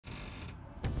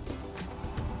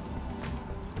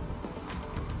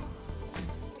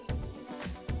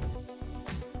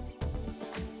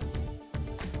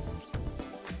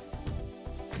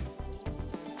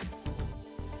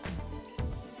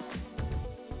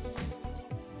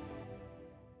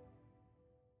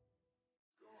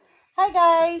Hi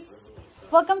guys!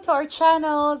 Welcome to our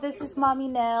channel. This is Mommy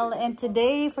Nell, and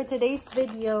for today's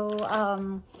video,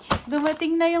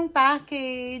 dumating na yung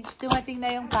package.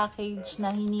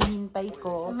 Na hinihintay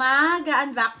ko.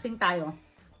 Mag-unboxing tayo.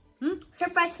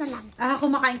 Surprise na lang.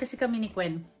 Kumakain kasi kami ni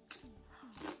Quen.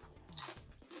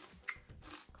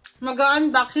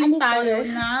 Mag-unboxing tayo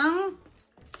ng...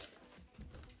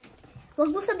 Huwag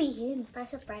mo sabihin, para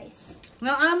surprise.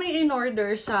 ng aming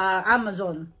in-order sa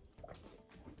Amazon.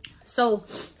 So,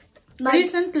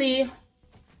 recently,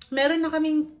 meron na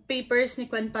kaming papers ni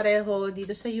Quen pareho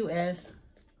dito sa US.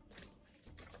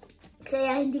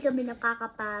 Kaya hindi kami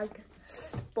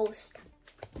nakakapag-post.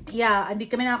 Yeah,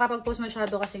 hindi kami nakakapag-post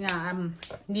masyado kasi nga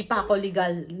hindi pa ako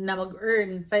legal na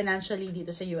mag-earn financially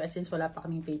dito sa US since wala pa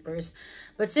kaming papers.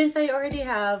 But since I already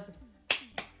have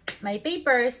my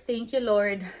papers, thank you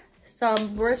Lord,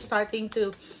 we're starting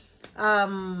to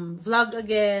vlog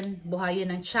again,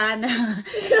 buhayin ng channel.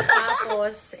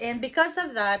 Tapos, and because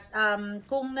of that,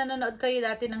 kung nanonood kayo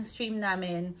dati ng stream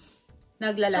namin,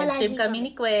 nagla-live stream kami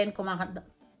ni Quen, kumakanta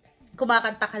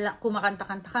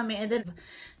kami, and then,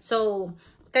 so,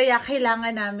 kaya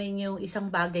kailangan namin yung isang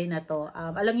bagay na to.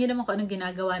 Alam niyo naman kung anong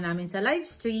ginagawa namin sa live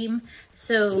stream.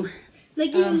 So,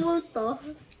 naging multo.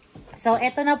 So,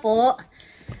 eto na po.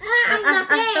 Ang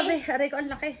laki! Tabi, aray ko, ang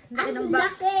laki. Ang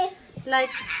laki!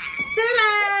 Like, tada!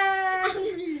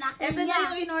 Ang laki Ito na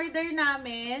yung in-order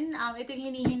namin. Ito yung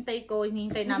hinihintay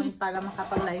namin para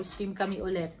makapag-live stream kami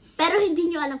ulit. Pero hindi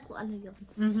nyo alam kung ano yun.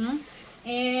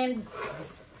 And,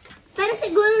 pero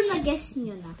siguro na-guess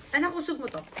nyo na. anak, usog mo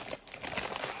to.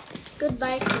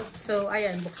 Goodbye. So,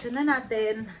 ayan, buksan na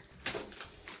natin.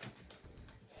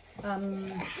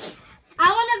 I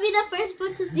wanna be the first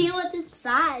one to see what's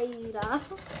inside.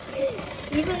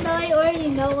 Even though I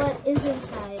already know what is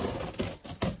inside.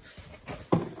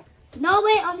 No,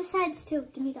 wait, on the sides too.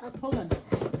 Give me the other. Hold on.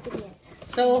 Give me it.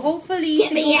 So,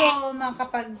 hopefully, siguro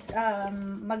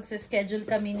mag-schedule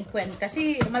kami ni Quen.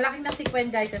 Kasi, malaki na si Quen,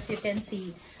 guys, as you can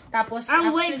see. Tapos, I'm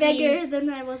way bigger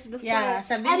than I was before. Yeah,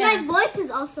 sabi and niya, my voice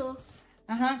is also...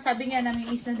 sabi niya,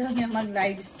 namimiss na daw niya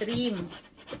mag-live stream.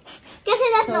 Kasi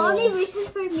that's the only reason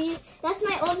for me. That's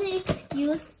my only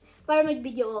excuse para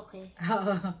mag-video okay.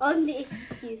 Only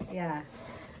excuse. Yeah.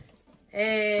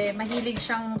 Mahilig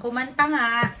siyang kumanta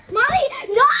nga. Mommy!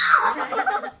 No!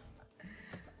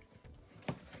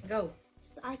 Go.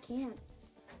 I can't.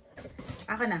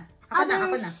 Ako na.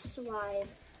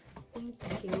 Swipe. Thank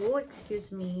you.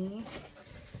 Excuse me.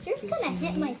 You're gonna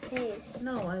hit my face.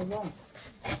 No, I won't.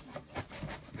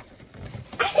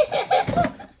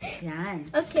 Yan.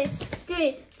 Okay.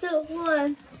 3,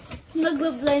 2, 1.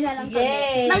 Mag-blur na lang kami.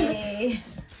 Yay!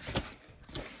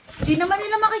 Di naman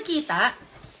nila makikita.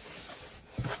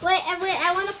 Wait, I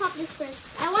wanna pop this first.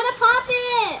 I wanna pop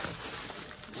it!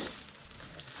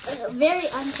 Very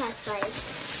unsatisfied.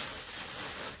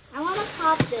 I wanna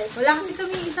pop this. Wala kasi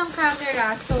kami isang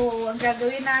camera, so ang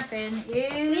gagawin natin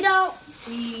is...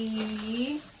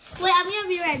 Wait, I'm gonna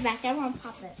be right back. I wanna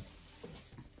pop it.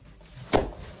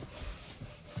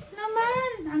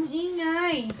 Naman! Ang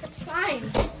ingay! It's fine.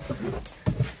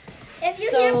 If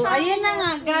you hear So, popping, ayan na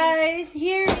nga guys.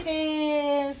 Here it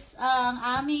is. Ang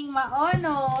aming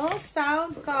MAONO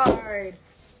sound card.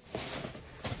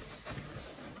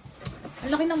 Ang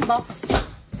laki ng box.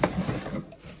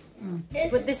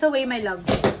 Put this away, my love.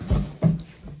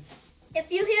 if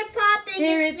you hear popping,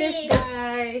 Here it's it is, me.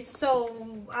 guys. So,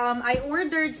 I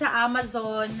ordered sa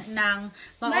Amazon ng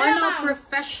MAONO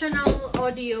Professional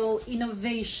Audio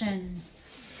Innovation.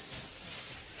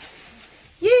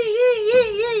 Yay, yay, yay,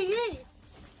 yay, yay!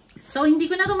 So, hindi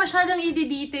ko na ito masyadong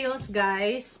i-details,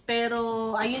 guys.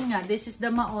 Pero, ayun nga, this is the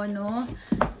MAONO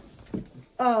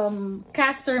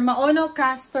caster. MAONO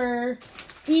caster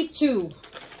E2.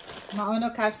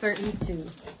 MAONO caster E2.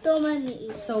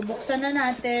 So, buksan na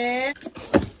natin.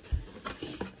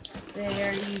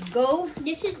 There you go.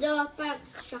 This is the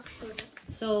structure.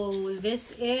 So,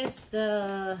 this is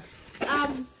the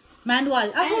manual.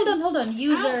 Hold on. I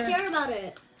don't care about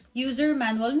it. User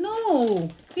manual.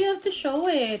 No, we have to show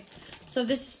it. So,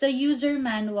 this is the user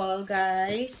manual,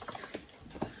 guys.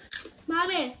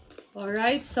 Mommy.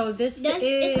 Alright, so this It's a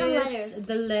is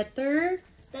the letter.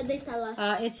 That they tell us.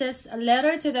 It says, a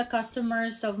letter to the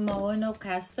customers of MAONO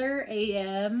Caster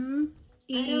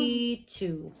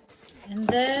AM2. And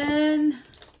then,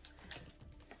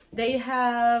 they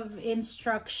have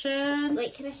instructions.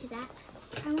 Wait, can I see that?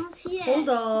 I want to see it. Hold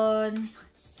on.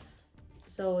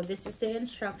 So, this is the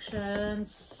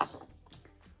instructions.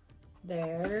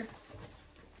 There.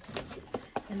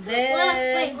 And then...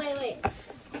 Wait.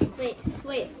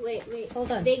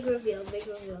 Hold on. Big reveal.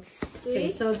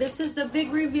 Okay, so this is the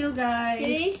big reveal,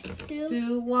 guys. 3,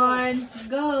 2, 1,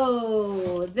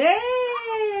 go!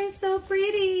 There! So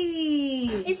pretty!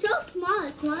 It's so small.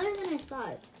 It's smaller than I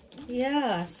thought.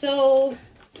 Yeah, so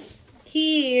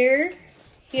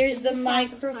here's the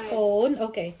microphone.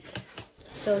 Okay,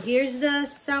 so here's the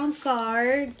sound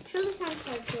card. Show the sound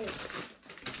card first.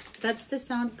 That's the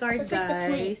sound card, Looks like the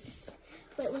plate. guys.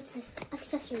 Wait, what's this?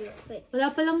 Accessories. Wait.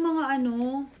 Wala palang mga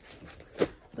ano.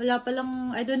 Wala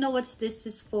palang, I don't know what this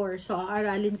is for. So,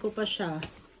 aaralin ko pa siya.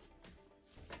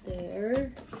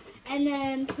 There. And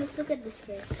then, let's look at this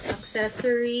first.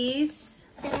 Accessories.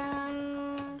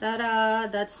 Ta-da! Ta-da!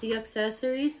 That's the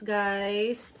accessories,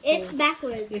 guys. So, It's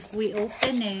backwards. if we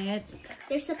open it,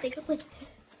 There's something. Wait.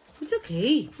 it's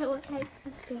okay.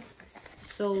 Let's go.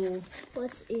 So,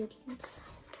 What's it?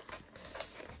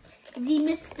 The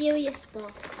mysterious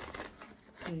box.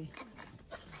 okay.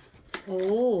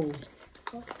 Oh.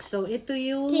 So, ito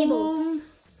yung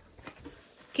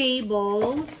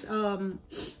cables.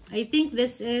 I think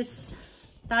this is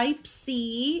Type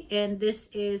C and this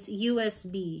is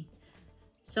USB.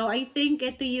 So, I think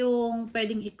ito yung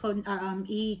pwedeng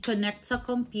i-connect sa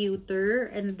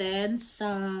computer and then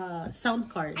sa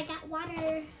sound card. I got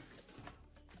water.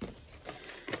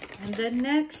 And then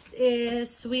next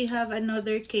is we have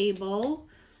another cable.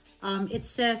 It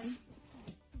says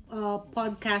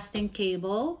podcasting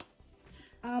cable.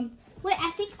 Wait,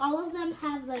 I think all of them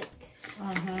have like.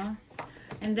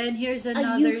 And then here's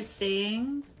another use.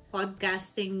 thing.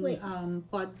 Podcasting. Wait.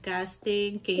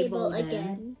 Podcasting cable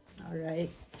again. All right.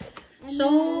 And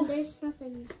So then there's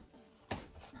nothing.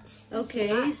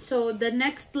 okay. So the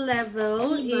next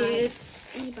level is.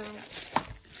 E-buds.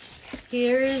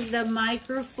 Here is the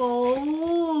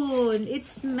microphone.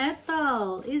 It's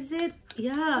metal. Is it?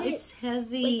 Yeah, Wait, it's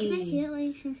heavy. Wait, can I see it?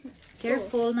 Wait,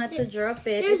 Careful not to drop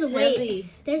it. There's It's a weight. heavy.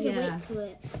 There's a Yeah. weight to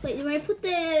it. Wait, where I put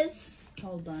this?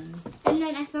 Hold on. And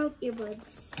then I found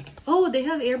earbuds. Oh, they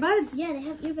have earbuds? Yeah, they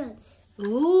have earbuds.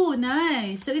 Ooh,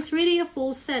 nice. So it's really a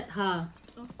full set, huh?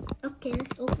 Okay,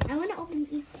 let's open. I want to open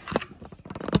the earbuds.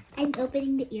 I'm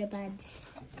opening the earbuds.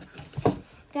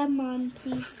 Come on,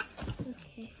 please.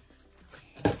 Okay.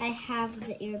 I have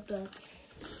the earbuds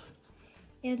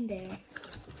in there.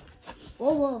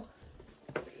 Whoa, whoa.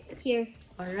 Here.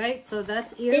 Alright, so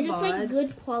that's earbuds. They look like good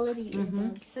quality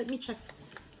earbuds. Let me check.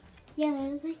 Yeah,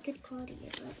 they look like good quality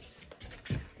earbuds.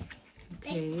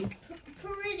 Okay.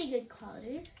 Pretty good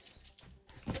quality.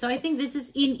 So I think this is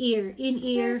in-ear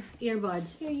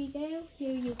earbuds. Here you go.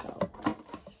 Here you go.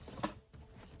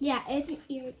 Yeah, and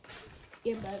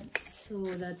earbuds. So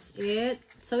that's it.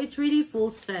 So it's really full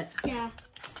set. Yeah.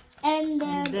 And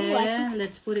then,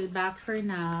 Let's put it back for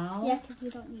now. yeah, because we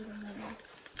don't need them anymore.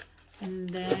 And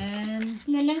then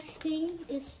The next thing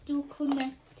is to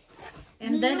connect.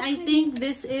 And then I think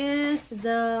this is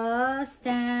the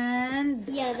stand.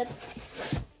 Yeah,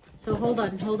 So hold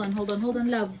on,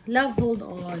 love, hold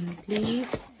on, please.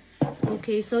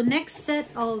 Okay, so next set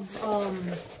of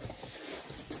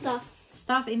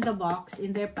stuff in the box,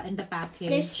 in the package.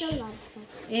 There's still a lot of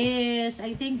stuff. Is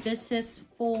I think this is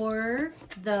for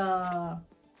the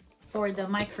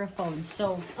microphone.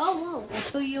 So Oh, wow.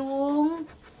 ito yung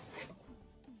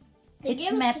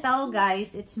it's metal,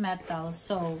 guys. It's metal.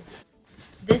 So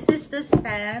this is the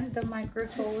stand, the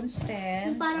microphone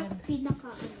stand. Parang pinaka.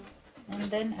 And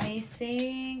then I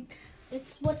think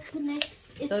It's what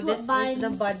connects. It's so. what This binds is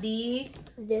the body.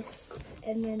 this,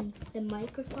 and then the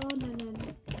microphone,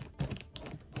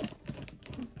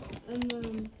 and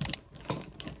then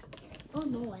oh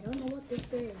no, I don't know what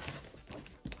this is.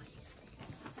 What is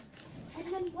this? And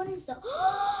then what is the?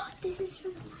 Oh, this is for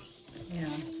the mic. Yeah.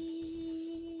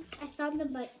 I found the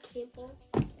mic cable.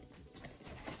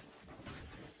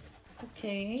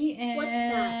 Okay, and What's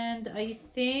that? I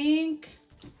think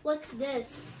What's this?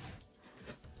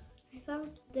 I found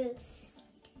this.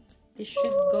 this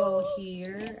should go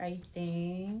here, I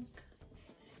think.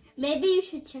 Maybe you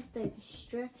should check the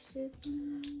instructions.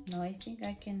 No, I think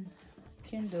I can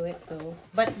do it though.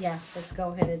 But yeah, let's go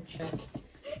ahead and check.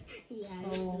 Yeah,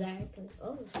 Oh. exactly.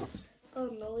 Oh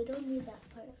no, we don't need that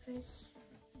part first.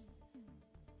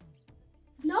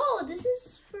 No, this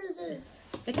is for the.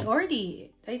 It's already,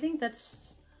 I think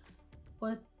that's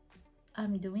what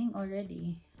I'm doing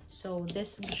already. So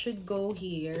this should go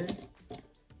here.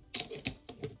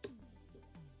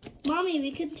 Mommy,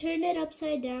 we can turn it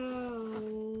upside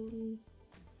down.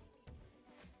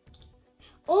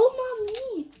 Oh,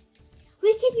 Mommy,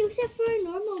 we can use it for a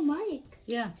normal mic.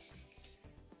 Yeah.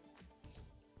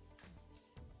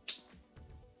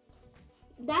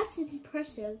 That's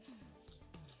impressive.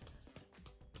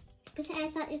 Because I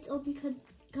thought it's only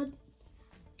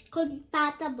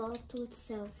compatible to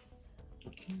itself.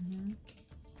 Mm-hmm.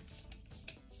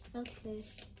 Okay.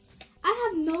 I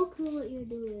have no clue what you're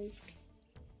doing.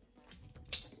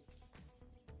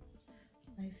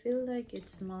 I feel like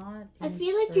it's not. I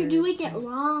feel like you're doing it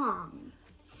wrong.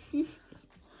 I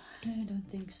don't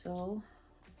think so.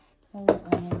 Hold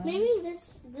on. Maybe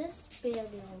this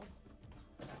panel.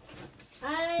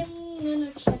 I'm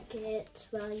gonna check it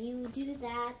while you do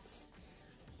that.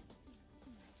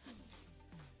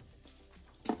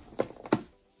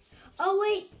 Oh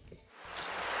wait.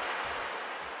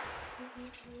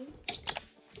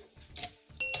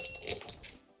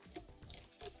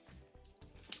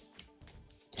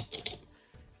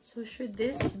 So should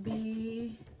this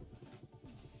be...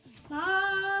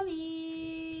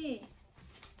 Mommy!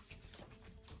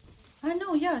 Ah,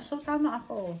 no, yeah. So tama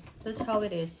ako. That's how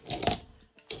it is.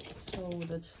 So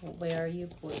that's where you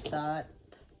put that.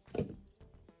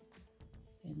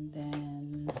 And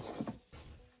then...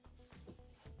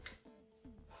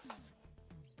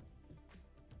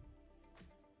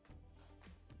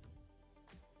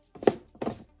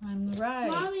 I'm right.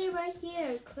 Mommy, right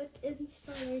here. Click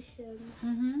installation.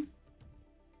 Mm-hmm.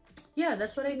 Yeah,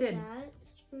 that's what I did. That,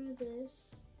 screw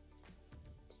this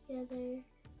together.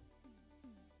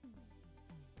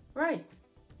 Right.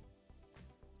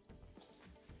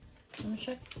 Let me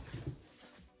check.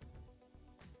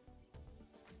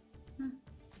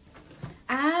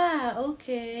 Ah,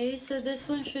 okay. So this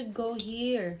one should go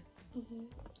here. Mm-hmm.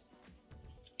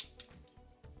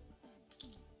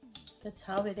 That's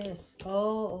how it is.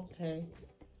 Oh, okay.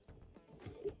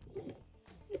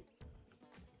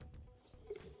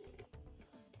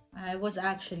 I was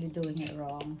actually doing it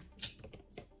wrong.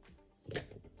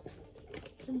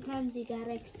 Sometimes you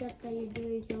gotta accept that you're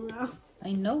doing it wrong.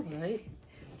 I know, right?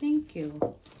 Thank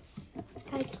you.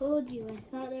 I told you. I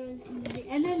thought there was gonna be.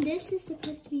 And then this is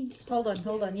supposed to be. Hold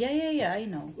on. Yeah, I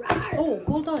know. Rawr. Oh,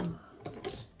 hold on.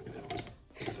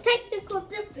 Technical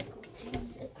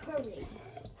difficulties occurring.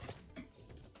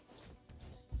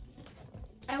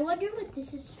 I wonder what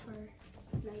this is for.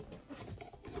 Like,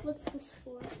 what's this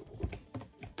for?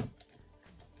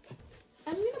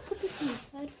 I'm gonna put this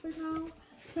inside for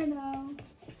now.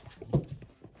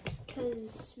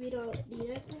 Because we don't need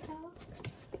it right now.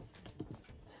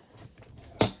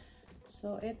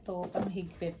 So, ito,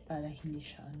 panghigpit para hindi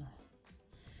siya ano.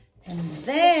 And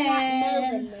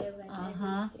then,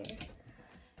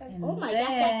 And oh my gosh,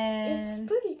 it's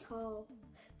pretty tall.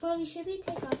 Mommy, should we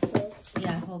take off this?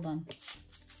 Yeah, hold on.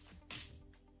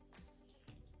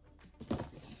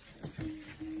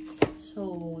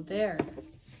 So, there.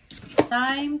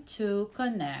 Time to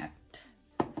connect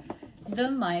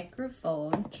the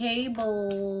microphone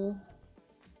cable.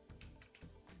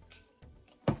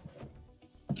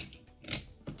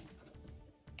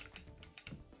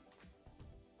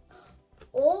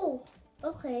 Oh,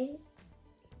 okay.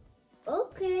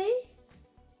 Okay.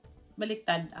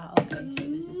 Baliktad. Ah, okay. So,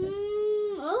 this is it.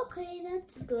 Okay,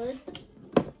 that's good.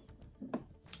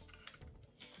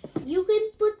 You can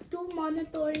put two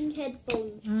monitoring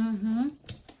headphones. Mm-hmm.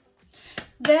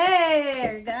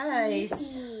 There,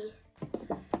 guys.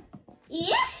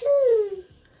 Yahoo!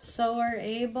 So, we're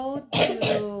able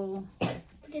to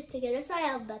Put this together so I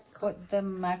have that. put the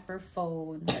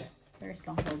microphone. First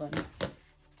long, hold on.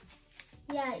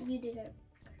 Yeah, you did it.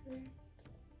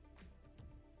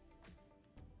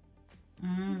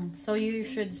 So you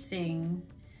should sing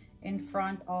in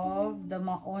front of the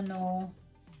MAONO,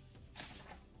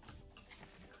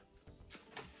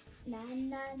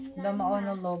 the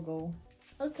MAONO logo.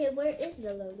 Okay, where is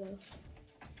the logo?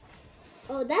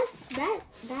 Oh, that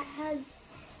has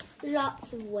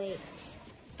lots of weights.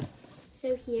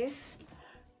 So here.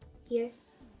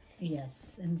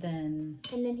 Yes, and then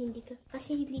hindi ka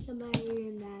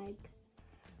maririnig.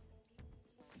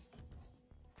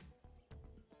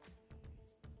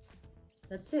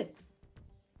 that's it.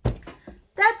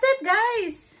 That's it,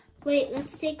 guys. Wait,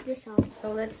 let's take this off.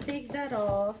 So let's take that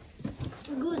off.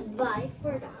 Goodbye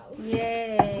for now.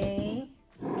 Yay.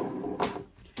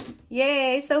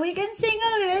 Yay. So we can sing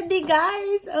already,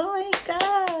 guys. Oh my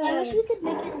god. I wish we could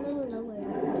make it a little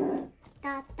lower.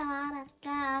 Da, da, da,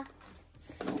 da.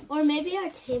 Or maybe our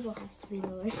table has to be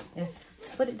lower. Yeah.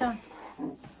 Put it down.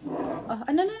 Oh,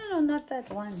 no, not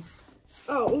that one.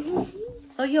 Oh.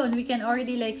 So yun, we can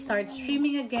already like start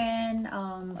streaming again,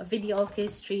 video okay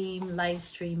stream, live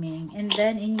streaming, and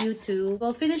then in YouTube.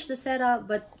 We'll finish the setup,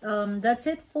 but that's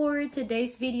it for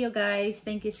today's video, guys.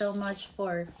 Thank you so much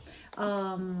for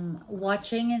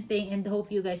watching and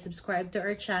hope you guys subscribe to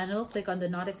our channel. Click on the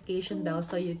notification bell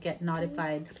so you get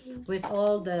notified with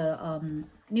all the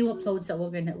new uploads that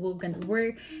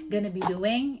we're gonna be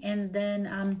doing. And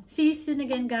then see you soon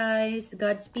again, guys.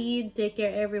 Godspeed. Take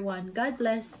care, everyone. God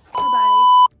bless. Bye bye.